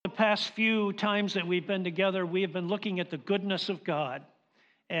past few times that we've been together, we have been looking at the goodness of God.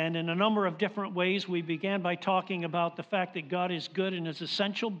 And in a number of different ways, we began by talking about the fact that God is good in his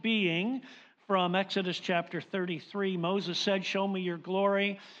essential being. From Exodus chapter 33, Moses said, "Show me your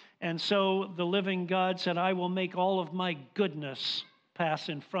glory." And so the living God said, "I will make all of my goodness pass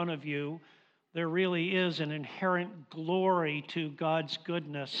in front of you." There really is an inherent glory to God's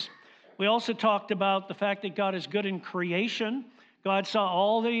goodness. We also talked about the fact that God is good in creation. God saw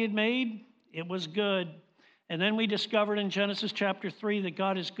all that he had made. It was good. And then we discovered in Genesis chapter 3 that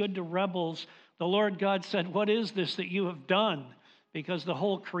God is good to rebels. The Lord God said, "What is this that you have done?" Because the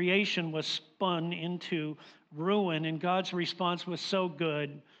whole creation was spun into ruin. And God's response was so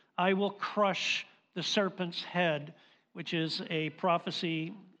good. "I will crush the serpent's head," which is a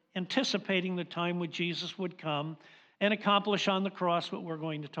prophecy anticipating the time when Jesus would come and accomplish on the cross what we're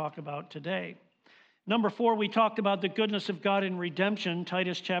going to talk about today. Number 4, we talked about the goodness of God in redemption,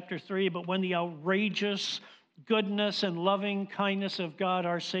 Titus chapter 3. But when the outrageous goodness and loving kindness of God,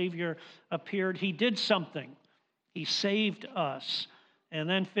 our Savior, appeared, he did something. He saved us. And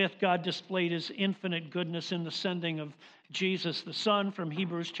then 5th, God displayed his infinite goodness in the sending of Jesus the Son from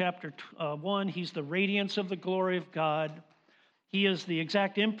Hebrews chapter 1. He's the radiance of the glory of God. He is the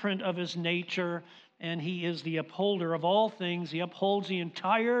exact imprint of his nature, and he is the upholder of all things. He upholds the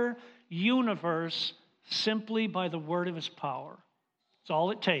entire universe simply by the word of his power. It's all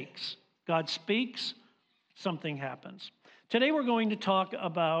it takes. God speaks, something happens. Today we're going to talk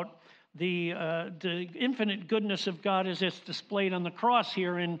about the infinite goodness of God as it's displayed on the cross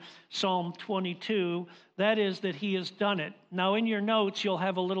here in Psalm 22. That is that he has done it. Now in your notes you'll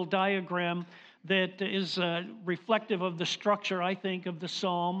have a little diagram that is reflective of the structure, I think, of the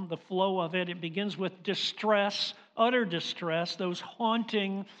psalm, the flow of it. It begins with distress, utter distress, those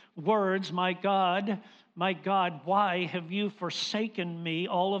haunting words, my God, why have you forsaken me?"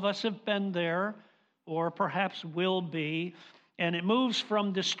 All of us have been there, or perhaps will be. And it moves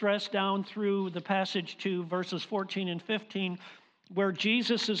from distress down through the passage to verses 14 and 15, where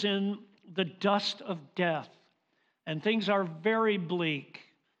Jesus is in the dust of death. And things are very bleak.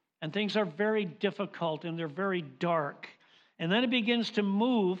 And things are very difficult, and they're very dark. And then it begins to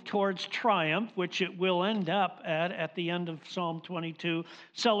move towards triumph, which it will end up at the end of Psalm 22,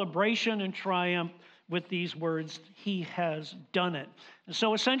 celebration and triumph with these words, "He has done it." And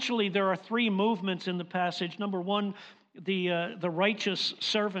so essentially there are 3 movements in the passage. Number 1, the righteous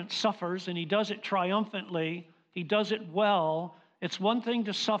servant suffers, and he does it triumphantly. He does it well. It's one thing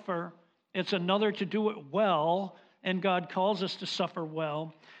to suffer. It's another to do it well, and God calls us to suffer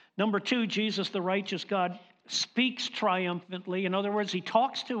well. Number 2, Jesus, the righteous God, speaks triumphantly. In other words, he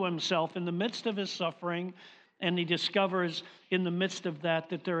talks to himself in the midst of his suffering, and he discovers in the midst of that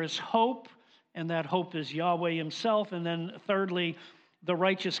there is hope, and that hope is Yahweh himself. And then thirdly, the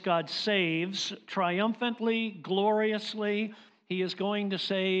righteous God saves triumphantly, gloriously. He is going to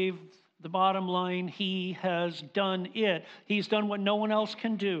save. The bottom line, he has done it. He's done what no one else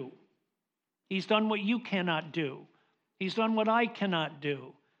can do. He's done what you cannot do. He's done what I cannot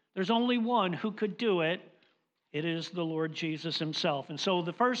do. There's only one who could do it. It is the Lord Jesus himself. And so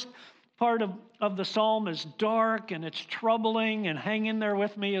the first part of the psalm is dark and it's troubling, and hang in there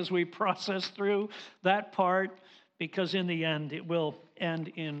with me as we process through that part, because in the end it will end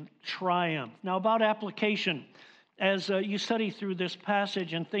in triumph. Now about application. As you study through this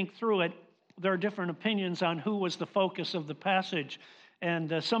passage and think through it, there are different opinions on who was the focus of the passage.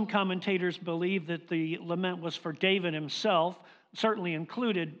 And some commentators believe that the lament was for David himself, certainly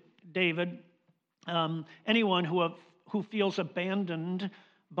included David. Anyone who feels abandoned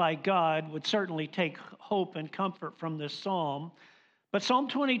by God would certainly take hope and comfort from this psalm. But Psalm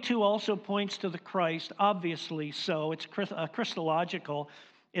 22 also points to the Christ, obviously so. It's Christological.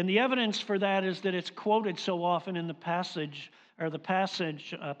 And the evidence for that is that it's quoted so often in the passion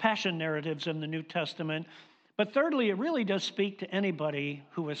narratives in the New Testament. But thirdly, it really does speak to anybody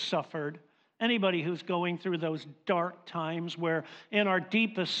who has suffered, anybody who's going through those dark times where in our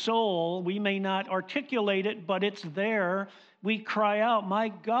deepest soul, we may not articulate it, but it's there. We cry out, my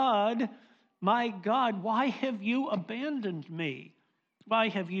God, why have you abandoned me? Why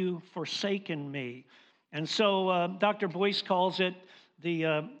have you forsaken me?" And so Dr. Boyce calls it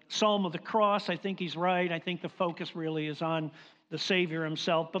the Psalm of the Cross. I think he's right. I think the focus really is on the Savior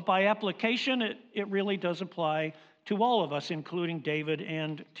himself. But by application, it really does apply to all of us, including David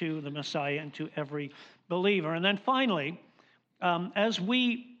and to the Messiah and to every believer. And then finally, as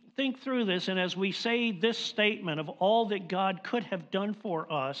we think through this and as we say this statement of all that God could have done for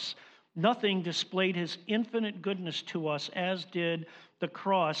us, nothing displayed his infinite goodness to us as did the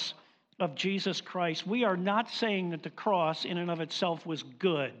cross of Jesus Christ, we are not saying that the cross in and of itself was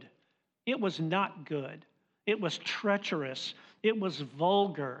good. It was not good. It was treacherous. It was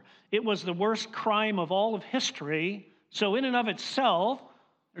vulgar. It was the worst crime of all of history. So in and of itself,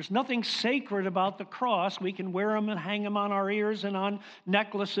 there's nothing sacred about the cross. We can wear them and hang them on our ears and on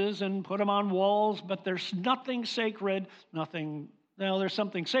necklaces and put them on walls, but there's nothing sacred, there's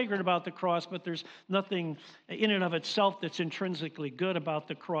something sacred about the cross, but there's nothing in and of itself that's intrinsically good about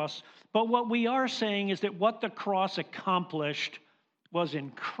the cross. But what we are saying is that what the cross accomplished was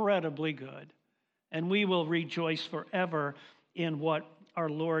incredibly good. And we will rejoice forever in what our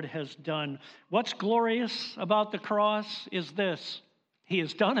Lord has done. What's glorious about the cross is this: He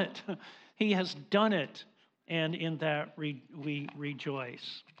has done it. He has done it. And in that we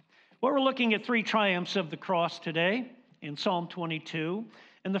rejoice. Well, we're looking at 3 triumphs of the cross today in Psalm 22.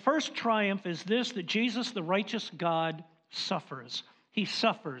 And the first triumph is this: that Jesus, the righteous God, suffers. He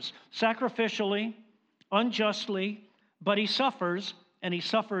suffers sacrificially, unjustly, but he suffers, and he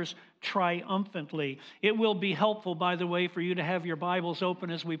suffers triumphantly. It will be helpful, by the way, for you to have your Bibles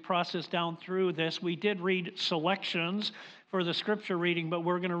open as we process down through this. We did read selections for the scripture reading, but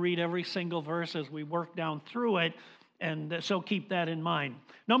we're going to read every single verse as we work down through it, and so keep that in mind.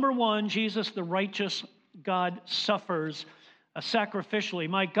 Number 1, Jesus, the righteous God, suffers sacrificially.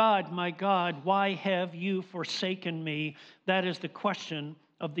 My God, why have you forsaken me? That is the question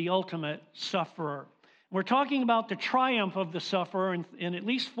of the ultimate sufferer. We're talking about the triumph of the sufferer in at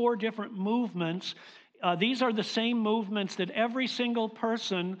least 4 different movements. These are the same movements that every single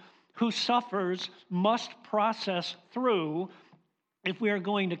person who suffers must process through if we are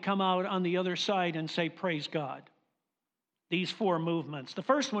going to come out on the other side and say, praise God. These 4 movements. The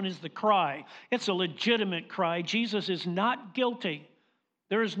first one is the cry. It's a legitimate cry. Jesus is not guilty.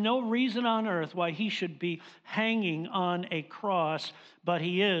 There is no reason on earth why he should be hanging on a cross, but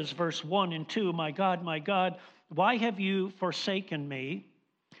he is. Verse 1 and 2, my God, why have you forsaken me?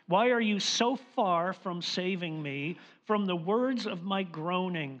 Why are you so far from saving me from the words of my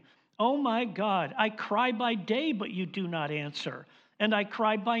groaning? Oh my God, I cry by day, but you do not answer. And I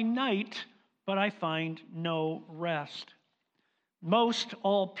cry by night, but I find no rest. Most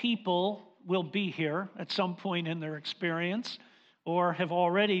all people will be here at some point in their experience, or have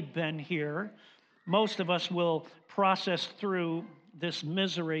already been here. Most of us will process through this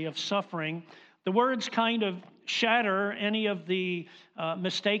misery of suffering. The words kind of shatter any of the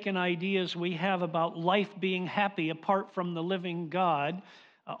mistaken ideas we have about life being happy apart from the living God.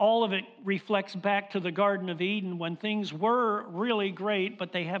 All of it reflects back to the Garden of Eden when things were really great,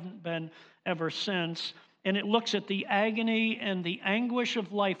 but they haven't been ever since. And it looks at the agony and the anguish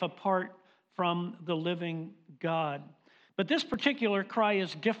of life apart from the living God. But this particular cry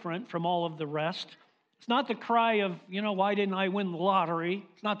is different from all of the rest. It's not the cry of, why didn't I win the lottery?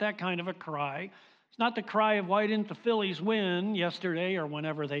 It's not that kind of a cry. It's not the cry of, why didn't the Phillies win yesterday or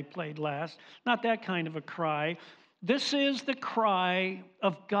whenever they played last? Not that kind of a cry. This is the cry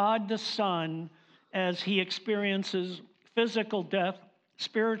of God the Son as he experiences physical death,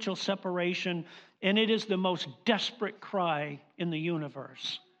 spiritual separation, and it is the most desperate cry in the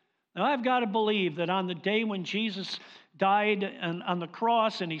universe. Now, I've got to believe that on the day when Jesus died on the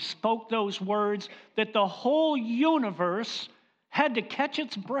cross and he spoke those words, that the whole universe had to catch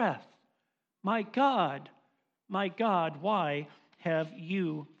its breath. My God, why have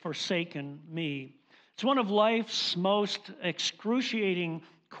you forsaken me? It's one of life's most excruciating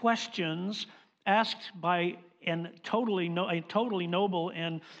questions asked by a totally noble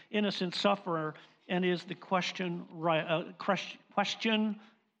and innocent sufferer, and is the question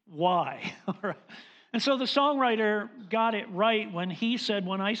why? And so the songwriter got it right when he said,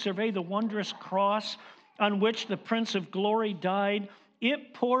 when I survey the wondrous cross on which the Prince of Glory died,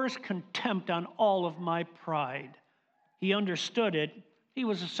 it pours contempt on all of my pride. He understood it. He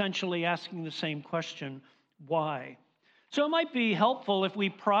was essentially asking the same question, why? So it might be helpful if we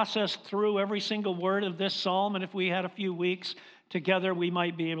processed through every single word of this psalm, and if we had a few weeks together, we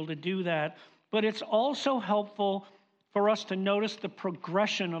might be able to do that. But it's also helpful for us to notice the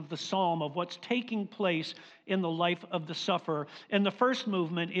progression of the psalm, of what's taking place in the life of the sufferer. And the first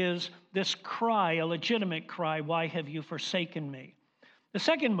movement is this cry, a legitimate cry, why have you forsaken me? The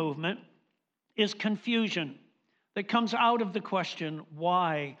second movement is confusion that comes out of the question,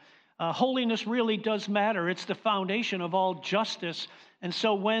 why? Holiness really does matter. It's the foundation of all justice. And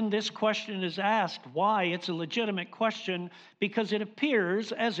so when this question is asked, why, it's a legitimate question because it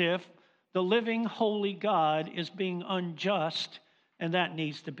appears as if the living, holy God is being unjust, and that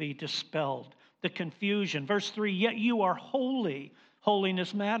needs to be dispelled. The confusion. Verse 3, yet you are holy.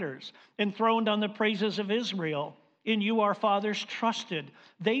 Holiness matters. Enthroned on the praises of Israel. In you our fathers trusted.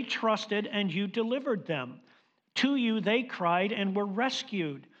 They trusted, and you delivered them. To you they cried and were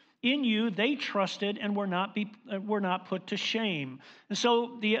rescued. In you they trusted and were not put to shame. And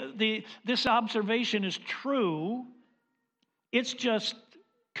so this observation is true. It's just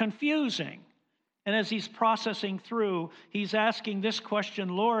confusing. And as he's processing through, he's asking this question,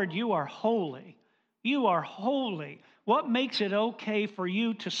 Lord, you are holy. You are holy. What makes it okay for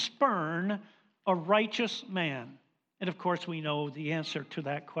you to spurn a righteous man? And of course, we know the answer to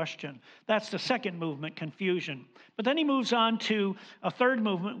that question. That's the second movement, confusion. But then he moves on to a third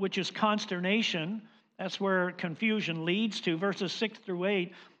movement, which is consternation. That's where confusion leads to, verses 6 through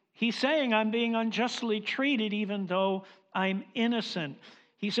 8. He's saying, I'm being unjustly treated even though I'm innocent.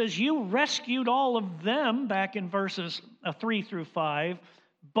 He says, you rescued all of them back in verses 3 through 5,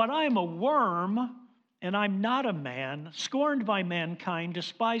 but I'm a worm and I'm not a man, scorned by mankind,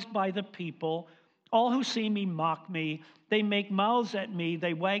 despised by the people. All who see me mock me. They make mouths at me.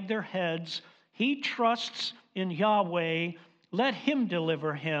 They wag their heads. He trusts in Yahweh. Let him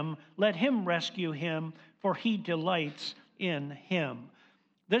deliver him. Let him rescue him, for he delights in him.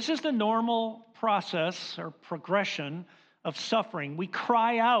 This is the normal process or progression of suffering. We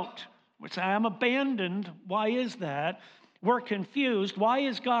cry out. We say, I'm abandoned. Why is that? We're confused. Why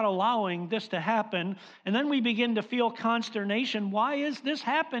is God allowing this to happen? And then we begin to feel consternation. Why is this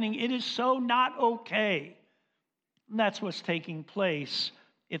happening? It is so not okay. And that's what's taking place.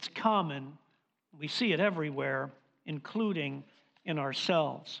 It's common. We see it everywhere, including in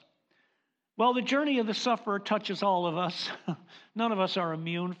ourselves. Well, the journey of the sufferer touches all of us. None of us are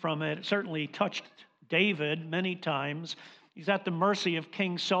immune from it. It certainly touched David many times. He's at the mercy of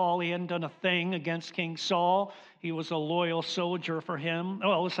King Saul. He hadn't done a thing against King Saul. He was a loyal soldier for him.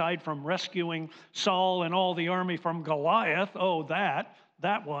 Well, aside from rescuing Saul and all the army from Goliath. Oh, that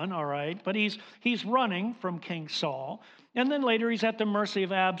one, all right. But he's running from King Saul. And then later he's at the mercy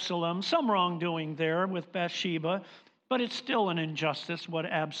of Absalom. Some wrongdoing there with Bathsheba. But it's still an injustice what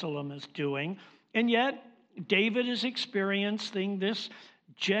Absalom is doing. And yet, David is experiencing this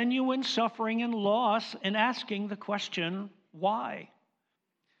genuine suffering and loss and asking the question, why?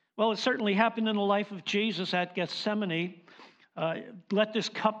 Well, it certainly happened in the life of Jesus at Gethsemane. Let this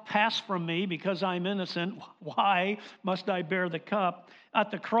cup pass from me because I'm innocent. Why must I bear the cup?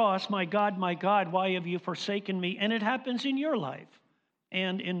 At the cross, my God, why have you forsaken me? And it happens in your life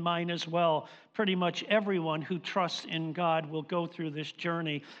and in mine as well. Pretty much everyone who trusts in God will go through this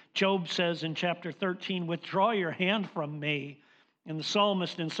journey. Job says in chapter 13, withdraw your hand from me. And the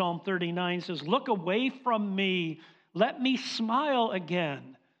psalmist in Psalm 39 says, look away from me. Let me smile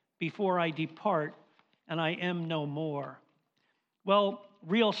again before I depart and I am no more. Well,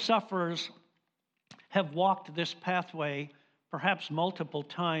 real sufferers have walked this pathway perhaps multiple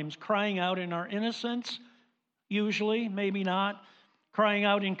times, crying out in our innocence, usually, maybe not, crying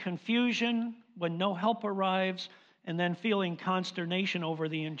out in confusion when no help arrives, and then feeling consternation over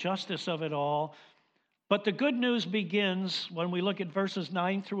the injustice of it all. But the good news begins when we look at verses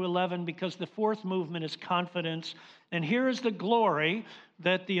 9 through 11, because the fourth movement is confidence. And here is the glory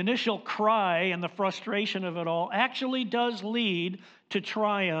that the initial cry and the frustration of it all actually does lead to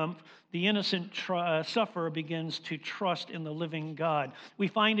triumph. The innocent sufferer begins to trust in the living God. We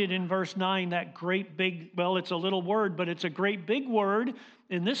find it in verse 9, that great big, well, it's a little word, but it's a great big word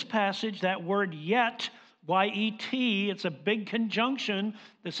in this passage, that word yet. Y-E-T, it's a big conjunction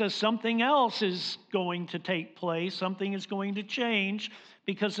that says something else is going to take place, something is going to change,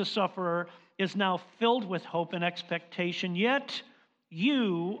 because the sufferer is now filled with hope and expectation. Yet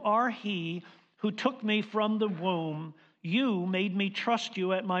you are he who took me from the womb. You made me trust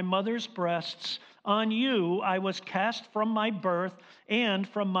you at my mother's breasts. On you I was cast from my birth, and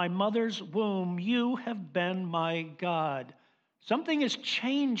from my mother's womb you have been my God. Something is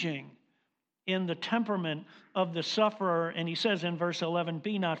changing in the temperament of the sufferer. And he says in verse 11,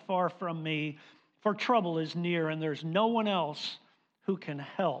 be not far from me, for trouble is near, and there's no one else who can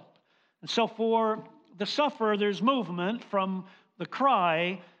help. And so for the sufferer, there's movement from the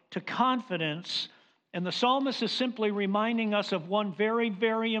cry to confidence. And the psalmist is simply reminding us of one very,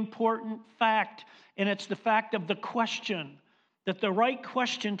 very important fact, and it's the fact of the question, that the right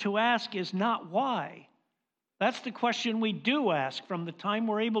question to ask is not why. That's the question we do ask from the time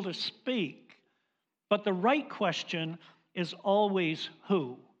we're able to speak. But the right question is always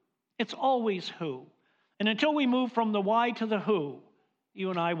who. It's always who. And until we move from the why to the who, you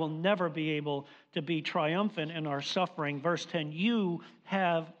and I will never be able to be triumphant in our suffering. Verse 10, you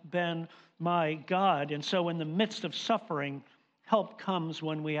have been my God. And so in the midst of suffering, help comes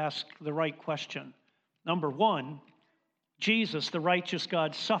when we ask the right question. Number one, Jesus, the righteous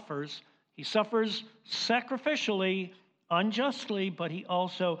God, suffers. He suffers sacrificially, unjustly, but he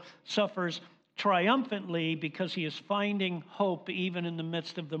also suffers triumphantly because he is finding hope even in the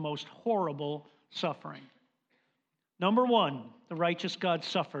midst of the most horrible suffering. Number one, the righteous God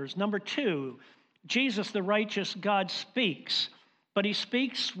suffers. Number two, Jesus, the righteous God, speaks, but he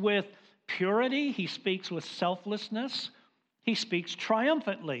speaks with purity, he speaks with selflessness, he speaks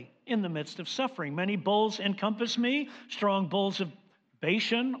triumphantly in the midst of suffering. Many bulls encompass me, strong bulls of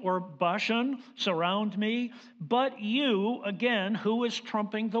Bashan or Bashan surround me, but you, again, who is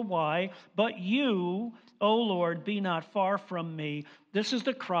trumping the why, but you, O Lord, be not far from me. This is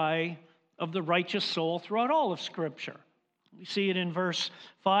the cry of the righteous soul throughout all of Scripture. We see it in verse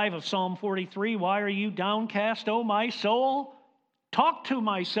 5 of Psalm 43. Why are you downcast, O my soul? Talk to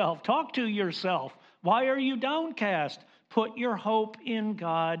myself, talk to yourself. Why are you downcast? Put your hope in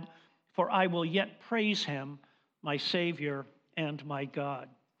God, for I will yet praise him, my Savior and my God.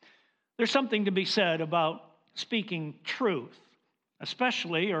 There's something to be said about speaking truth,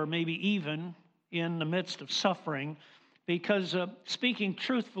 especially or maybe even in the midst of suffering, because speaking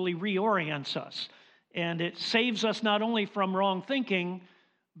truthfully reorients us. And it saves us not only from wrong thinking,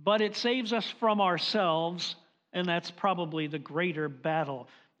 but it saves us from ourselves, and that's probably the greater battle.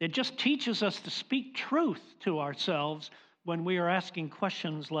 It just teaches us to speak truth to ourselves when we are asking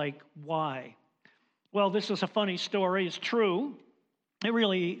questions like, why? Well, this is a funny story. It's true. It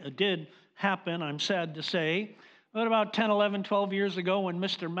really did happen, I'm sad to say. But about 10, 11, 12 years ago, when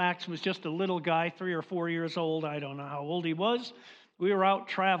Mr. Max was just a little guy, 3 or 4 years old, I don't know how old he was, we were out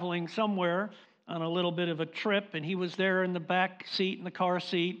traveling somewhere on a little bit of a trip, and he was there in the back seat, in the car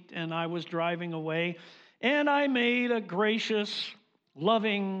seat, and I was driving away. And I made a gracious,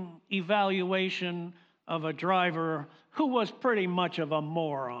 loving evaluation of a driver who was pretty much of a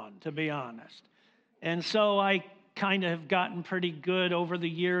moron, to be honest. And so I kind of have gotten pretty good over the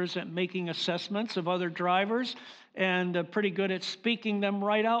years at making assessments of other drivers and pretty good at speaking them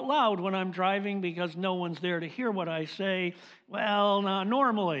right out loud when I'm driving because no one's there to hear what I say. Well, not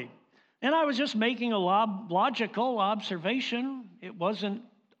normally. And I was just making a logical observation. It wasn't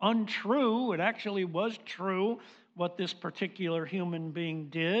untrue. It actually was true what this particular human being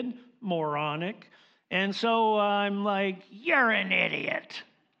did. Moronic. And so I'm like, you're an idiot.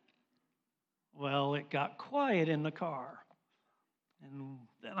 Well, it got quiet in the car. And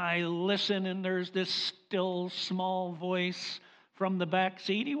then I listen, and there's this still small voice from the back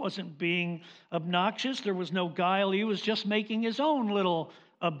seat. He wasn't being obnoxious. There was no guile. He was just making his own little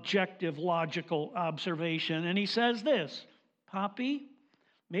objective, logical observation. And he says this, Poppy,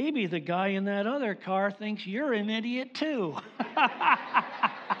 maybe the guy in that other car thinks you're an idiot too.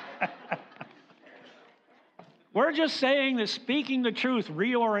 We're just saying that speaking the truth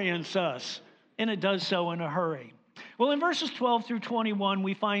reorients us, and it does so in a hurry. Well, in verses 12 through 21,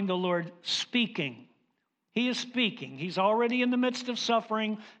 we find the Lord speaking. He is speaking. He's already in the midst of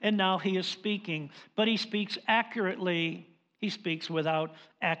suffering, and now he is speaking. But he speaks accurately. He speaks without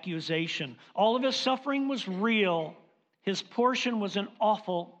accusation. All of his suffering was real. His portion was an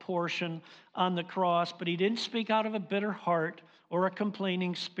awful portion on the cross, but he didn't speak out of a bitter heart or a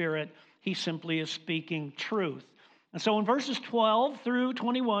complaining spirit. He simply is speaking truth. And so in verses 12 through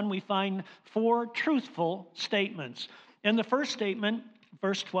 21, we find 4 truthful statements. And the first statement,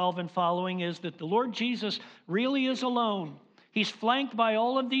 verse 12 and following, is that the Lord Jesus really is alone. He's flanked by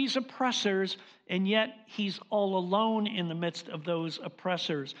all of these oppressors, and yet he's all alone in the midst of those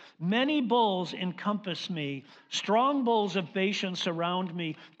oppressors. Many bulls encompass me. Strong bulls of Bashan surround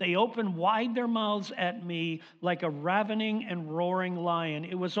me. They open wide their mouths at me like a ravening and roaring lion.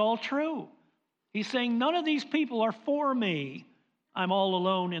 It was all true. He's saying, none of these people are for me. I'm all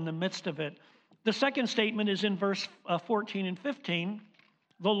alone in the midst of it. The second statement is in verse 14 and 15.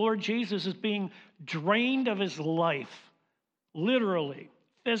 The Lord Jesus is being drained of his life, literally,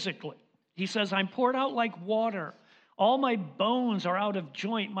 physically. He says, I'm poured out like water. All my bones are out of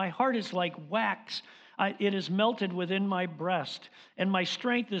joint. My heart is like wax. It is melted within my breast, and my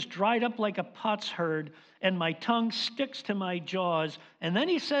strength is dried up like a potsherd, and my tongue sticks to my jaws. And then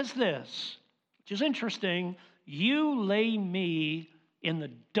he says this, which is interesting, you lay me in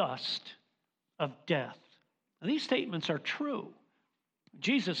the dust of death. Now, these statements are true.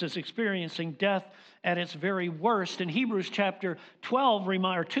 Jesus is experiencing death at its very worst. And Hebrews chapter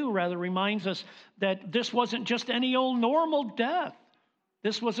 2 reminds us that this wasn't just any old normal death.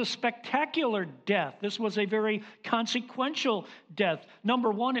 This was a spectacular death. This was a very consequential death.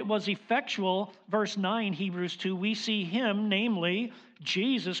 Number one, it was effectual. Verse 9, Hebrews 2, we see him, namely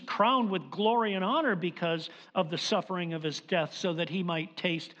Jesus, crowned with glory and honor because of the suffering of his death, so that he might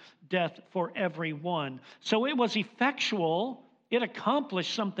taste death for everyone. So it was effectual. It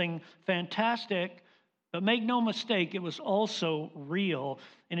accomplished something fantastic, but make no mistake, it was also real.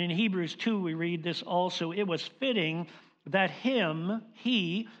 And in Hebrews 2, we read this also. It was fitting that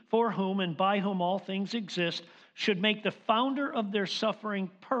he, for whom and by whom all things exist, should make the founder of their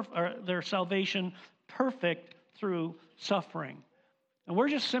their salvation perfect through suffering. And we're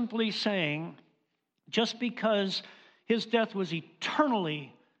just simply saying, just because his death was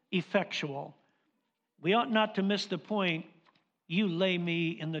eternally effectual, we ought not to miss the point. You lay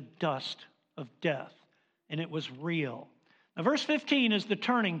me in the dust of death. And it was real. Now, verse 15 is the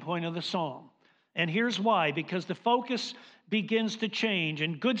turning point of the song. And here's why. Because the focus begins to change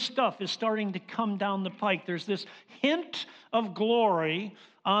and good stuff is starting to come down the pike. There's this hint of glory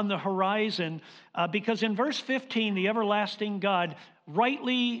on the horizon because in verse 15, the everlasting God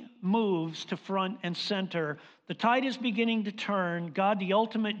rightly moves to front and center. The tide is beginning to turn. God, the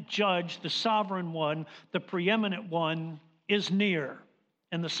ultimate judge, the sovereign one, the preeminent one, is near.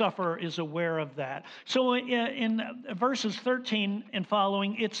 And the sufferer is aware of that. So in verses 13 and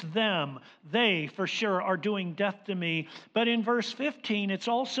following, it's them. They, for sure, are doing death to me. But in verse 15, it's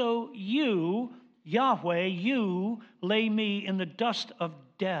also you, Yahweh, you lay me in the dust of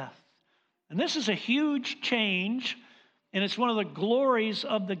death. And this is a huge change. And it's one of the glories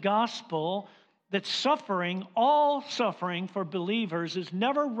of the gospel that suffering, all suffering for believers, is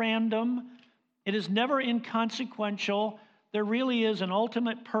never random. It is never inconsequential. There really is an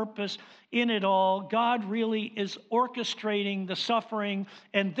ultimate purpose in it all. God really is orchestrating the suffering,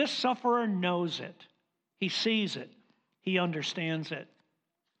 and this sufferer knows it. He sees it. He understands it.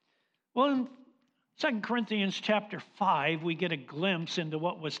 Well, in 2 Corinthians chapter 5, we get a glimpse into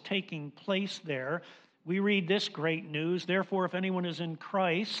what was taking place there. We read this great news. Therefore, if anyone is in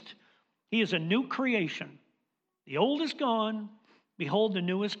Christ, he is a new creation. The old is gone. Behold, the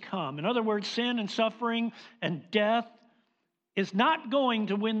new has come. In other words, sin and suffering and death is not going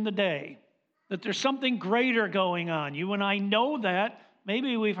to win the day, that there's something greater going on. You and I know that.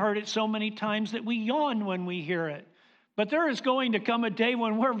 Maybe we've heard it so many times that we yawn when we hear it. But there is going to come a day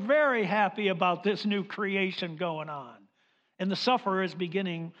when we're very happy about this new creation going on. And the sufferer is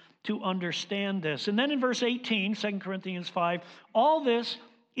beginning to understand this. And then in verse 18, 2 Corinthians 5, all this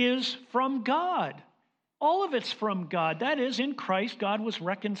is from God. All of it's from God. That is, in Christ, God was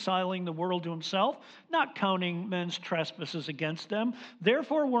reconciling the world to himself, not counting men's trespasses against them.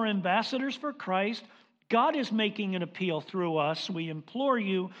 Therefore, we're ambassadors for Christ. God is making an appeal through us. We implore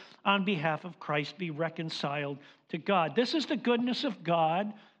you on behalf of Christ, be reconciled to God. This is the goodness of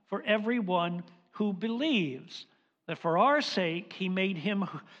God for everyone who believes, that for our sake, he made him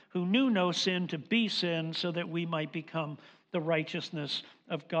who knew no sin to be sin, so that we might become the righteousness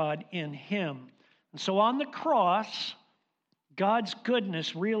of God in him. And so on the cross, God's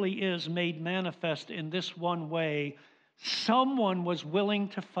goodness really is made manifest in this one way. Someone was willing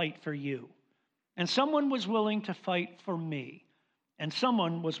to fight for you, and someone was willing to fight for me, and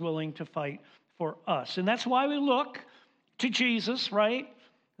someone was willing to fight for us. And that's why we look to Jesus, right?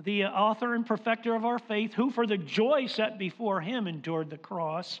 The author and perfecter of our faith, who for the joy set before him endured the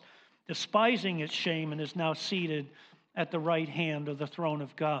cross, despising its shame, and is now seated at the right hand of the throne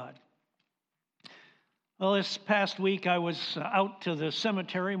of God. Well, this past week I was out to the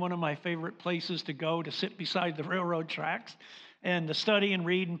cemetery, one of my favorite places to go, to sit beside the railroad tracks and to study and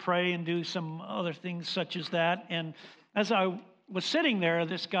read and pray and do some other things such as that. And as I was sitting there,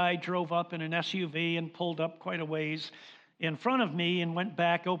 this guy drove up in an SUV and pulled up quite a ways in front of me and went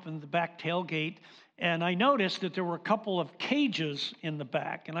back, opened the back tailgate. And I noticed that there were a couple of cages in the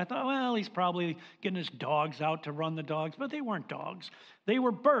back. And I thought, well, he's probably getting his dogs out to run the dogs. But they weren't dogs. They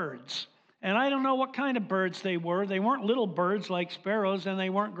were birds. And I don't know what kind of birds they were. They weren't little birds like sparrows, and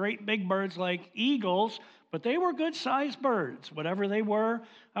they weren't great big birds like eagles, but they were good-sized birds. Whatever they were,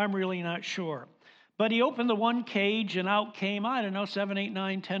 I'm really not sure. But he opened the one cage, and out came, 7, 8,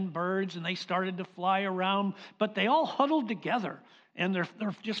 9, 10 birds, and they started to fly around, but they all huddled together, and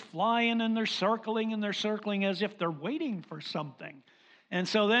they're just flying, and they're circling as if they're waiting for something. And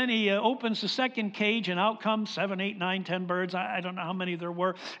so then he opens the second cage, and out comes 7, 8, 9, 10 birds. I don't know how many there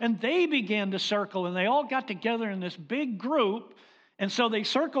were. And they began to circle, and they all got together in this big group. And so they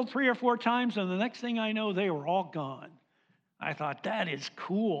circled 3 or 4 times, and the next thing I know, they were all gone. I thought, that is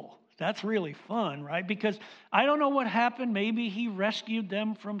cool. That's really fun, right? Because I don't know what happened. Maybe he rescued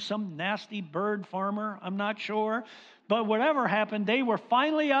them from some nasty bird farmer. I'm not sure. But whatever happened, they were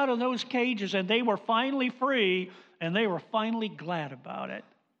finally out of those cages, and they were finally free. And they were finally glad about it.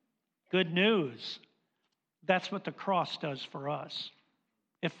 Good news. That's what the cross does for us.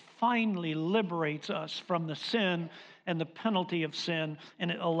 It finally liberates us from the sin and the penalty of sin,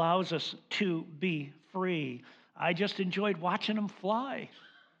 and it allows us to be free. I just enjoyed watching them fly.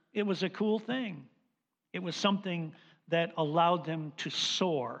 It was a cool thing. It was something that allowed them to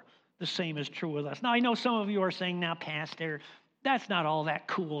soar. The same is true with us. Now, I know some of you are saying, now, Pastor, that's not all that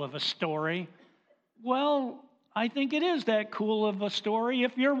cool of a story. Well, I think it is that cool of a story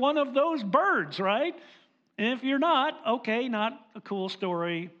if you're one of those birds, right? And if you're not, okay, not a cool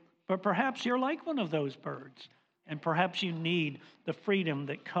story, but perhaps you're like one of those birds. And perhaps you need the freedom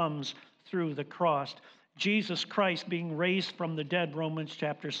that comes through the cross. Jesus Christ being raised from the dead, Romans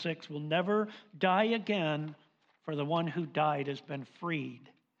chapter 6, will never die again, for the one who died has been freed.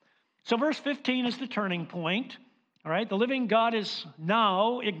 So verse 15 is the turning point. All right, the living God is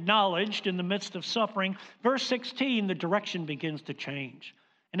now acknowledged in the midst of suffering. Verse 16, the direction begins to change.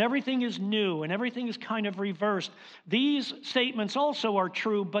 And everything is new, and everything is kind of reversed. These statements also are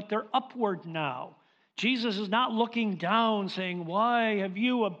true, but they're upward now. Jesus is not looking down saying, why have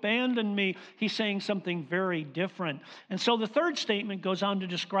you abandoned me? He's saying something very different. And so the third statement goes on to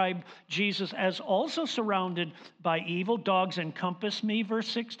describe Jesus as also surrounded by evil. Dogs encompass me, verse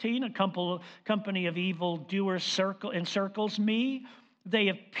 16. A company of evil doers encircles me. They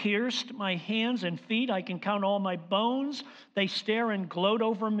have pierced my hands and feet. I can count all my bones. They stare and gloat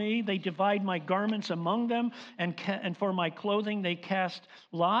over me. They divide my garments among them, and for my clothing they cast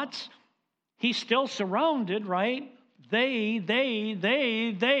lots. He's still surrounded, right? They're doing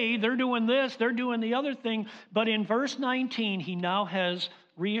this, they're doing the other thing. But in verse 19, he now has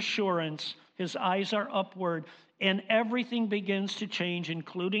reassurance. His eyes are upward, and everything begins to change,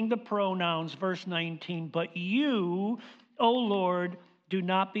 including the pronouns. Verse 19, but you, O Lord, do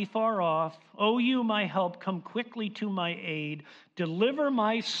not be far off. O you, my help, come quickly to my aid. Deliver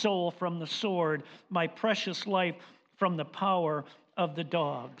my soul from the sword, my precious life from the power of the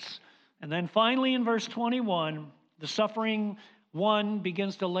dogs. And then finally in verse 21, the suffering one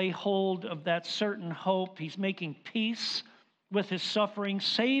begins to lay hold of that certain hope. He's making peace with his suffering.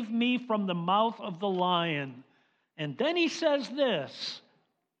 Save me from the mouth of the lion. And then he says this,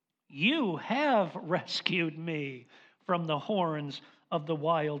 you have rescued me from the horns of the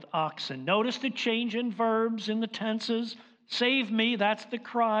wild oxen. Notice the change in verbs, in the tenses. Save me, that's the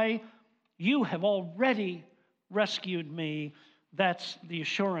cry. You have already rescued me. That's the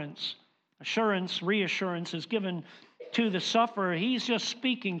assurance. Reassurance is given to the sufferer. He's just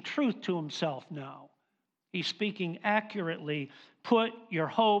speaking truth to himself now. He's speaking accurately. Put your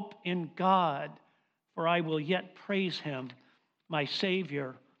hope in God, for I will yet praise him, my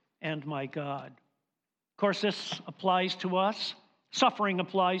Savior and my God. Of course, this applies to us. Suffering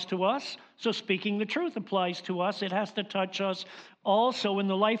applies to us. So speaking the truth applies to us. It has to touch us also. In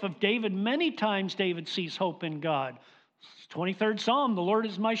the life of David, many times David sees hope in God. 23rd Psalm, the Lord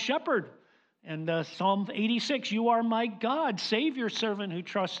is my shepherd. And Psalm 86, you are my God, save your servant who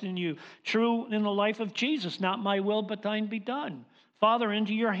trusts in you. True in the life of Jesus, not my will, but thine be done. Father,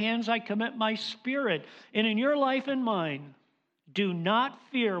 into your hands I commit my spirit. And in your life and mine, do not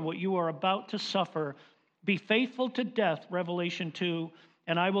fear what you are about to suffer. Be faithful to death, Revelation 2,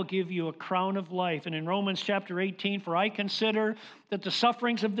 and I will give you a crown of life. And in Romans chapter 18, for I consider that the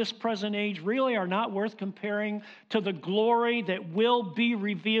sufferings of this present age really are not worth comparing to the glory that will be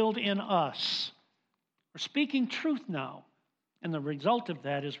revealed in us. We're speaking truth now, and the result of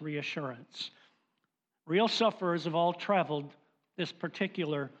that is reassurance. Real sufferers have all traveled this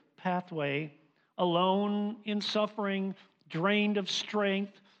particular pathway, alone in suffering, drained of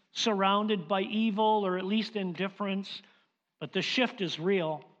strength, surrounded by evil or at least indifference. But the shift is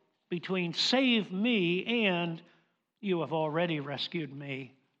real between save me and you have already rescued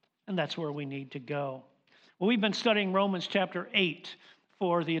me. And that's where we need to go. Well, we've been studying Romans chapter 8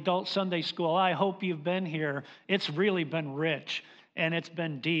 for the adult Sunday school. I hope you've been here. It's really been rich, and it's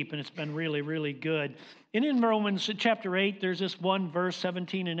been deep, and it's been really, really good. And in Romans chapter 8, there's this one verse,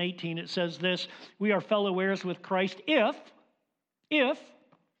 17 and 18. It says this, we are fellow heirs with Christ if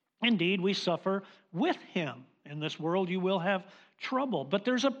indeed we suffer with him. In this world you will have trouble. But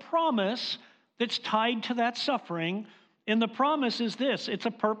there's a promise that's tied to that suffering. And the promise is this. It's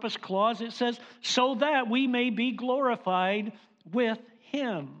a purpose clause. It says, so that we may be glorified with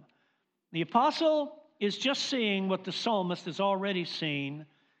him. The apostle is just seeing what the psalmist has already seen.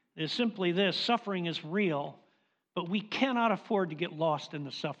 It is simply this. Suffering is real, but we cannot afford to get lost in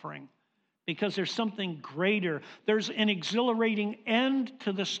the suffering, because there's something greater. There's an exhilarating end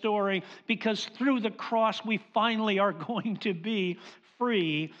to the story, because through the cross we finally are going to be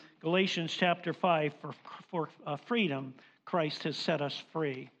free. Galatians chapter 5, for freedom, Christ has set us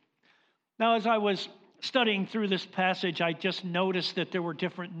free. Now, as I was studying through this passage, I just noticed that there were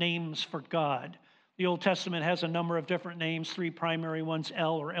different names for God. The Old Testament has a number of different names, three primary ones,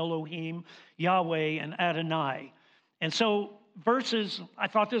 El or Elohim, Yahweh, and Adonai. And so I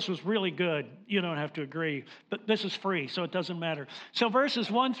thought this was really good. You don't have to agree, but this is free, so it doesn't matter. So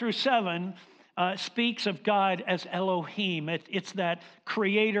verses 1 through 7 speaks of God as Elohim. It's that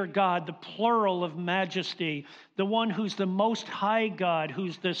creator God, the plural of majesty, the one who's the most high God,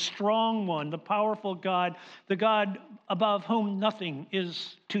 who's the strong one, the powerful God, the God above whom nothing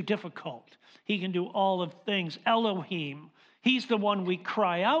is too difficult. He can do all of things. Elohim, he's the one we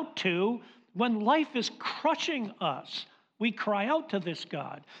cry out to when life is crushing us. We cry out to this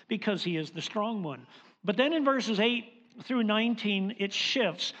God because he is the strong one. But then in verses 8 through 19, it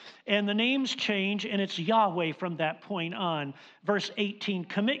shifts and the names change, and it's Yahweh from that point on. Verse 18,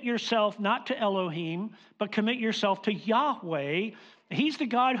 commit yourself not to Elohim, but commit yourself to Yahweh. He's the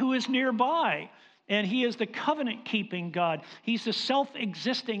God who is nearby, and he is the covenant-keeping God. He's the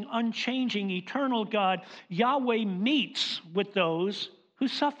self-existing, unchanging, eternal God. Yahweh meets with those who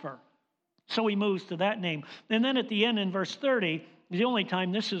suffer. So he moves to that name. And then at the end in verse 30, the only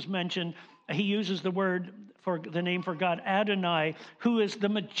time this is mentioned, he uses the word for the name for God, Adonai, who is the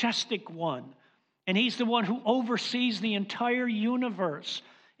majestic one. And he's the one who oversees the entire universe.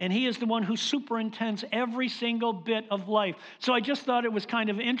 And he is the one who superintends every single bit of life. So I just thought it was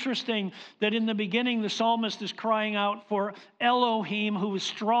kind of interesting that in the beginning, the psalmist is crying out for Elohim, who is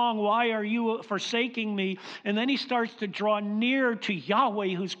strong. Why are you forsaking me? And then he starts to draw near to Yahweh,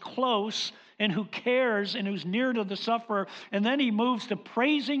 who's close and who cares and who's near to the sufferer. And then he moves to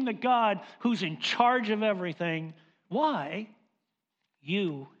praising the God who's in charge of everything. Why?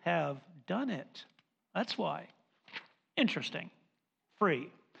 You have done it. That's why. Interesting. Free.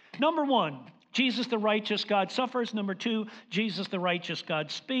 Number 1, Jesus the righteous God suffers. Number 2, Jesus the righteous God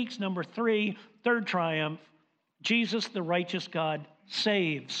speaks. Number 3, third triumph, Jesus the righteous God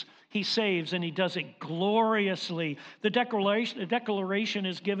saves. He saves, and he does it gloriously. The declaration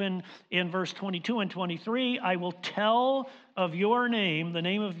is given in verse 22 and 23. I will tell of your name, the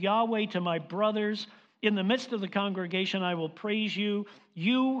name of Yahweh, to my brothers. In the midst of the congregation, I will praise you.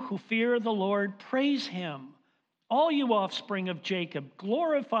 You who fear the Lord, praise him. All you offspring of Jacob,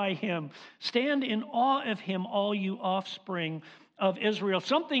 glorify him. Stand in awe of him, all you offspring of Israel.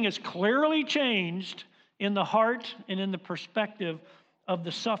 Something has clearly changed in the heart and in the perspective of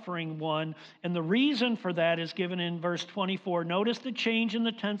the suffering one. And the reason for that is given in verse 24. Notice the change in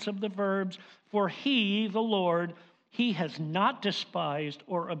the tense of the verbs. For he, the Lord, he has not despised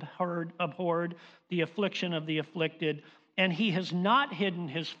or abhorred the affliction of the afflicted, and he has not hidden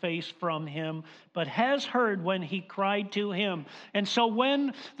his face from him, but has heard when he cried to him. And so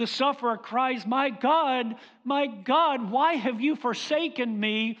when the sufferer cries, my God, why have you forsaken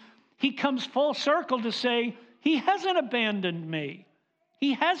me? He comes full circle to say, he hasn't abandoned me.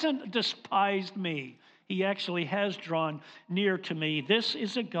 He hasn't despised me. He actually has drawn near to me. This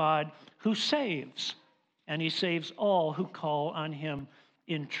is a God who saves, and he saves all who call on him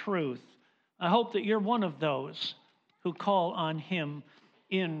in truth. I hope that you're one of those who call on him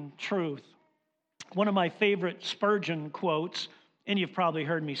in truth. One of my favorite Spurgeon quotes, and you've probably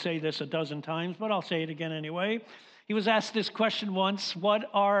heard me say this a dozen times, but I'll say it again anyway. He was asked this question once, what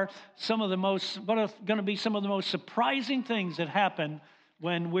are going to be some of the most surprising things that happen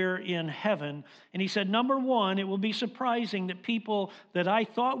when we're in heaven? And he said, number 1, it will be surprising that people that I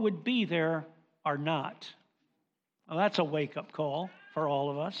thought would be there are not. Well, that's a wake-up call for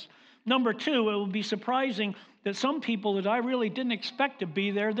all of us. Number 2, it will be surprising that some people that I really didn't expect to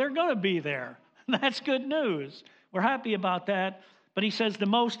be there, they're going to be there. That's good news. We're happy about that. But he says the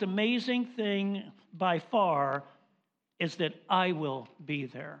most amazing thing by far is that I will be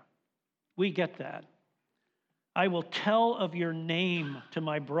there. We get that. I will tell of your name to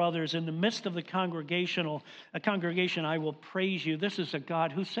my brothers. In the midst of the congregation, I will praise you. This is a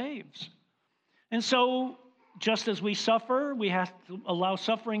God who saves. And so, just as we suffer, we have to allow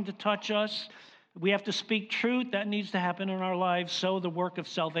suffering to touch us. We have to speak truth. That needs to happen in our lives. So the work of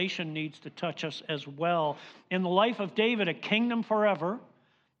salvation needs to touch us as well. In the life of David, a kingdom forever.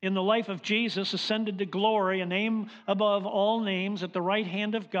 In the life of Jesus, ascended to glory, a name above all names at the right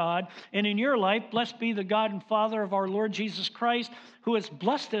hand of God. And in your life, blessed be the God and Father of our Lord Jesus Christ, who has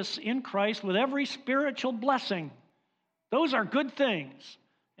blessed us in Christ with every spiritual blessing. Those are good things,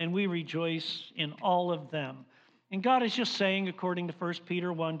 and we rejoice in all of them. And God is just saying, according to 1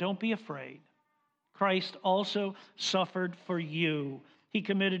 Peter 1, don't be afraid. Christ also suffered for you. He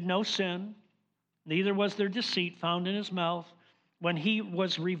committed no sin, neither was there deceit found in his mouth. When he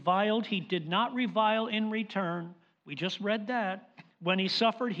was reviled, he did not revile in return. We just read that. When he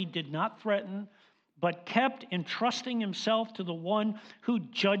suffered, he did not threaten, but kept entrusting himself to the one who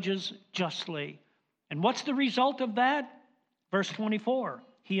judges justly. And what's the result of that? Verse 24,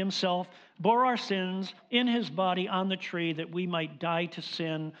 he himself bore our sins in his body on the tree that we might die to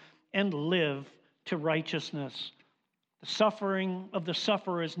sin and live to righteousness. The suffering of the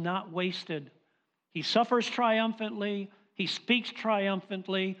sufferer is not wasted. He suffers triumphantly, he speaks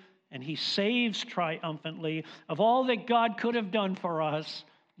triumphantly, and he saves triumphantly. Of all that God could have done for us,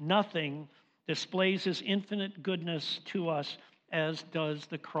 nothing displays his infinite goodness to us as does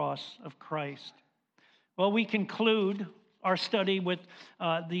the cross of Christ. Well, we conclude our study with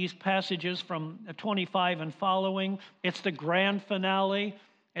these passages from 25 and following. It's the grand finale.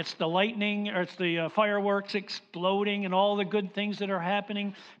 It's the lightning, or it's the fireworks exploding and all the good things that are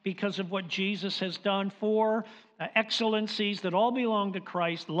happening because of what Jesus has done. Four excellencies that all belong to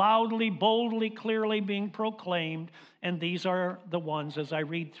Christ, loudly, boldly, clearly being proclaimed. And these are the ones as I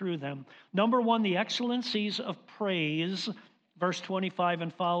read through them. Number one, the excellencies of praise. Verse 25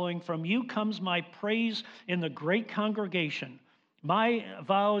 and following, from you comes my praise in the great congregation. My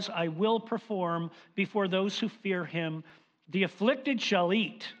vows I will perform before those who fear him. The afflicted shall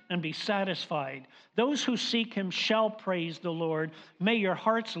eat and be satisfied. Those who seek him shall praise the Lord. May your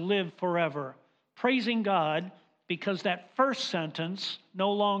hearts live forever. Praising God because that first sentence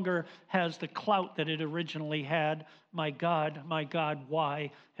no longer has the clout that it originally had. My God,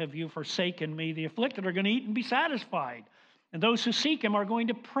 why have you forsaken me? The afflicted are going to eat and be satisfied. And those who seek him are going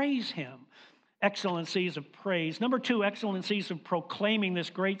to praise him. Excellencies of praise. Number two, excellencies of proclaiming this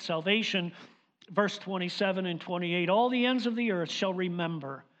great salvation. Verse 27 and 28, all the ends of the earth shall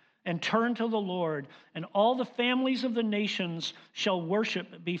remember and turn to the Lord, and all the families of the nations shall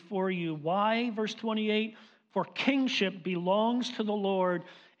worship before you. Why? Verse 28, for kingship belongs to the Lord,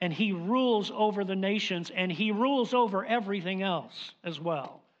 and he rules over the nations, and he rules over everything else as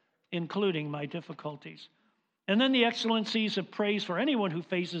well, including my difficulties. And then the excellencies of praise for anyone who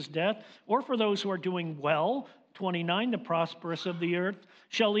faces death, or for those who are doing well. 29, the prosperous of the earth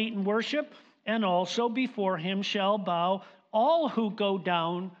shall eat and worship, and also before him shall bow all who go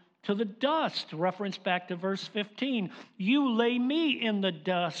down to the dust. Reference back to verse 15. You lay me in the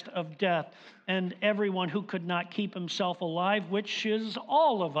dust of death, and everyone who could not keep himself alive, which is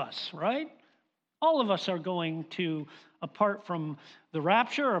all of us, right? All of us are going to, apart from the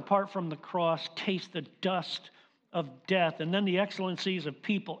rapture, or apart from the cross, taste the dust of death. And then the excellencies of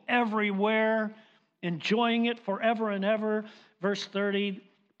people everywhere, enjoying it forever and ever. Verse 30,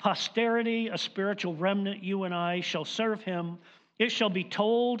 posterity, a spiritual remnant, you and I, shall serve him. It shall be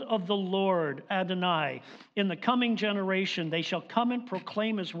told of the Lord, Adonai. In the coming generation, they shall come and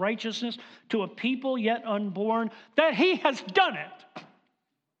proclaim his righteousness to a people yet unborn, that he has done it.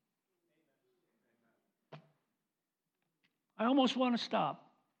 I almost want to stop,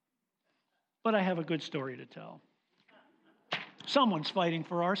 but I have a good story to tell. Someone's fighting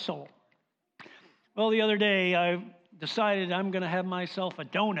for our soul. Well, the other day, I decided I'm going to have myself a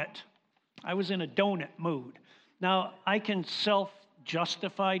donut. I was in a donut mood. Now, I can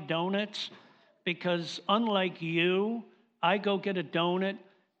self-justify donuts because unlike you, I go get a donut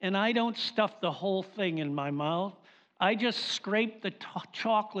and I don't stuff the whole thing in my mouth. I just scrape the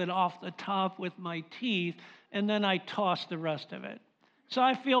chocolate off the top with my teeth and then I toss the rest of it. So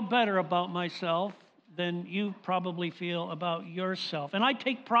I feel better about myself than you probably feel about yourself. And I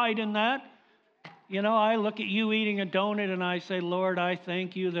take pride in that. You know, I look at you eating a donut and I say, Lord, I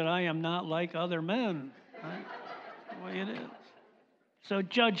thank you that I am not like other men. Right? That's the way it is. So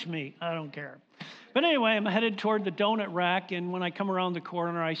judge me. I don't care. But anyway, I'm headed toward the donut rack, and when I come around the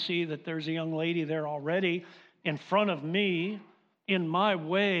corner, I see that there's a young lady there already in front of me, in my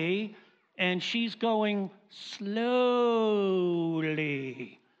way, and she's going slowly.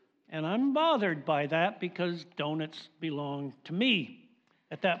 And I'm bothered by that because donuts belong to me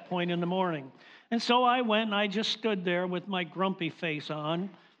at that point in the morning. And so I went and I just stood there with my grumpy face on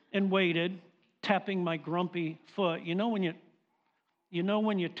and waited, tapping my grumpy foot. You know when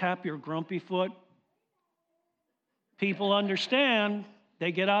you tap your grumpy foot, people understand.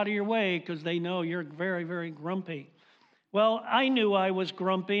 They get out of your way because they know you're very, very grumpy. Well, I knew I was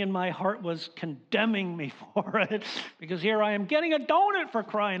grumpy and my heart was condemning me for it because here I am getting a donut, for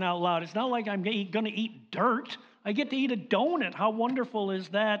crying out loud. It's not like I'm going to eat dirt. I get to eat a donut. How wonderful is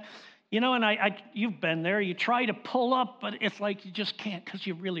that? You know, and you've been there. You try to pull up, but it's like you just can't because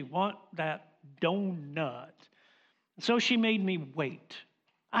you really want that donut. So she made me wait.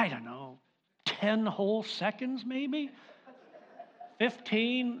 I don't know, 10 whole seconds maybe?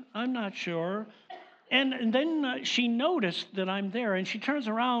 15? I'm not sure. And then she noticed that I'm there, and she turns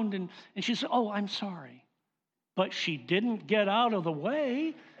around and she says, oh, I'm sorry. But she didn't get out of the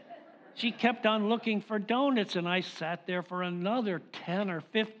way. She kept on looking for donuts, and I sat there for another 10 or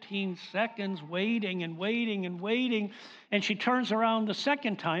 15 seconds waiting and waiting and waiting. And she turns around the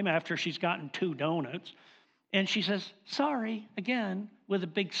second time after she's gotten 2 donuts, and she says, sorry, again, with a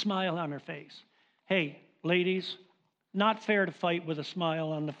big smile on her face. Hey, ladies, not fair to fight with a smile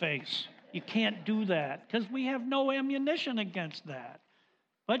on the face. You can't do that because we have no ammunition against that.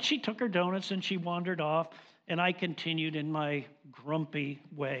 But she took her donuts and she wandered off, and I continued in my grumpy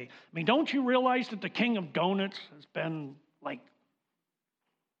way. I mean, don't you realize that the king of donuts has been like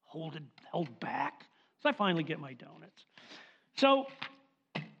held back? So I finally get my donuts. So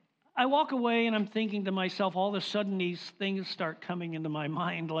I walk away and I'm thinking to myself, all of a sudden these things start coming into my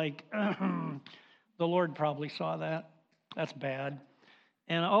mind like, the Lord probably saw that. That's bad.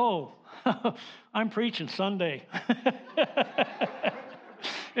 And I'm preaching Sunday.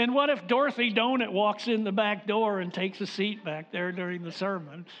 And what if Dorothy Donut walks in the back door and takes a seat back there during the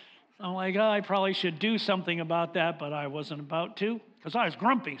sermon? I'm like, I probably should do something about that, but I wasn't about to because I was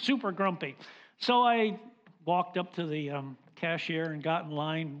grumpy, super grumpy. So I walked up to the cashier and got in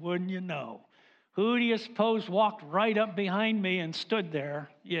line. Wouldn't you know? Who do you suppose walked right up behind me and stood there?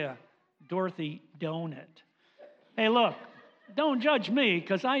 Yeah, Dorothy Donut. Hey, look, don't judge me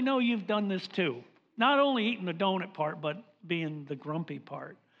because I know you've done this too. Not only eating the donut part, but being the grumpy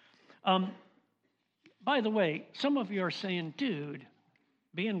part. By the way, some of you are saying, dude,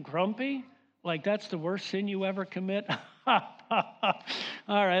 being grumpy, like that's the worst sin you ever commit? All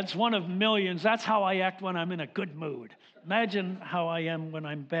right, it's one of millions. That's how I act when I'm in a good mood. Imagine how I am when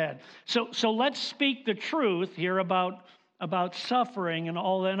I'm bad. So let's speak the truth here about suffering and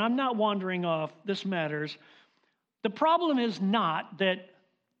all that. And I'm not wandering off. This matters. The problem is not that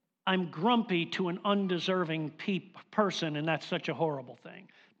I'm grumpy to an undeserving person, and that's such a horrible thing.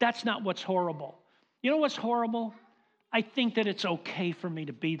 That's not what's horrible. You know what's horrible? I think that it's okay for me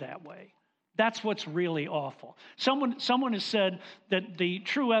to be that way. That's what's really awful. Someone has said that the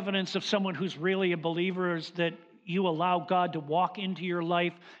true evidence of someone who's really a believer is that you allow God to walk into your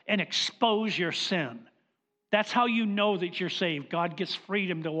life and expose your sin. That's how you know that you're saved. God gets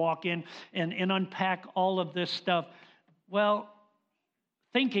freedom to walk in and unpack all of this stuff. Well,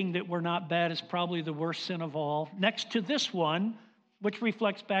 thinking that we're not bad is probably the worst sin of all. Next to this one, which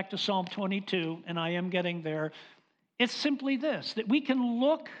reflects back to Psalm 22, and I am getting there, it's simply this, that we can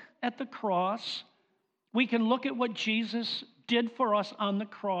look at the cross. We can look at what Jesus did for us on the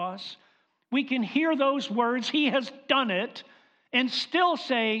cross. We can hear those words, he has done it, and still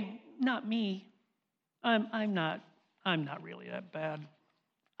say, not me. I'm not really that bad.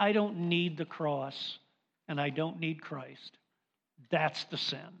 I don't need the cross, and I don't need Christ. That's the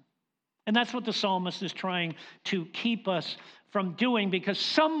sin. And that's what the psalmist is trying to keep us from doing because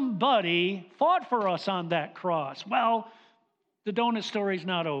somebody fought for us on that cross. Well, the donut story's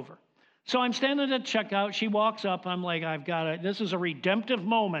not over. So I'm standing at checkout. She walks up. I'm like, this is a redemptive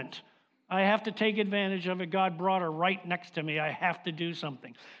moment. I have to take advantage of it. God brought her right next to me. I have to do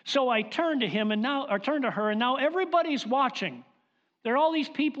something. So I turn to her, and now everybody's watching. There are all these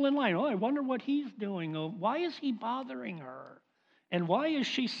people in line. Oh, I wonder what he's doing. Oh, why is he bothering her? And why is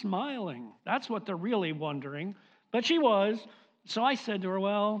she smiling? That's what they're really wondering. But she was. So I said to her,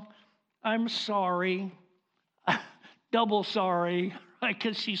 well, I'm sorry. Double sorry.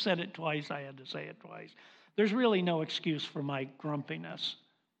 Because she said it twice. I had to say it twice. There's really no excuse for my grumpiness.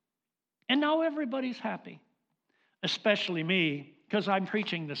 And now everybody's happy, especially me, because I'm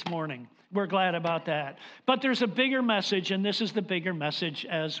preaching this morning. We're glad about that. But there's a bigger message, and this is the bigger message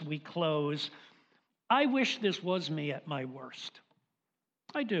as we close. I wish this was me at my worst.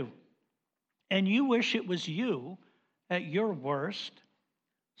 I do. And you wish it was you at your worst.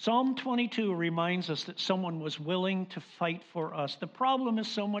 Psalm 22 reminds us that someone was willing to fight for us. The problem is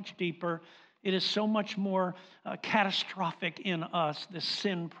so much deeper. It is so much more catastrophic in us, this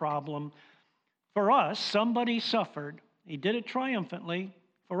sin problem. For us, somebody suffered. He did it triumphantly.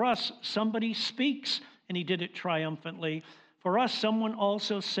 For us, somebody speaks, and he did it triumphantly. For us, someone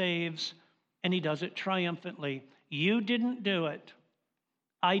also saves, and he does it triumphantly. You didn't do it.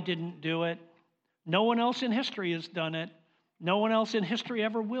 I didn't do it. No one else in history has done it. No one else in history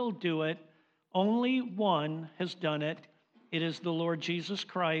ever will do it. Only one has done it. It is the Lord Jesus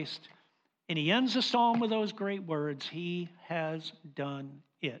Christ. And he ends the psalm with those great words, he has done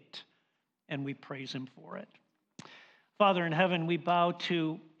it. And we praise him for it. Father in heaven, we bow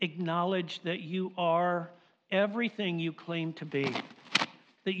to acknowledge that you are everything you claim to be,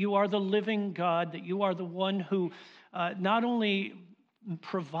 that you are the living God, that you are the one who not only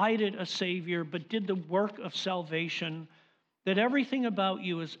provided a Savior, but did the work of salvation, that everything about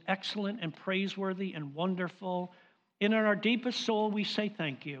you is excellent and praiseworthy and wonderful. And in our deepest soul, we say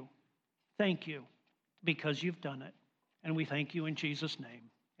thank you. thank you because you've done it. And we thank you in Jesus'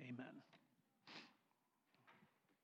 name. Amen.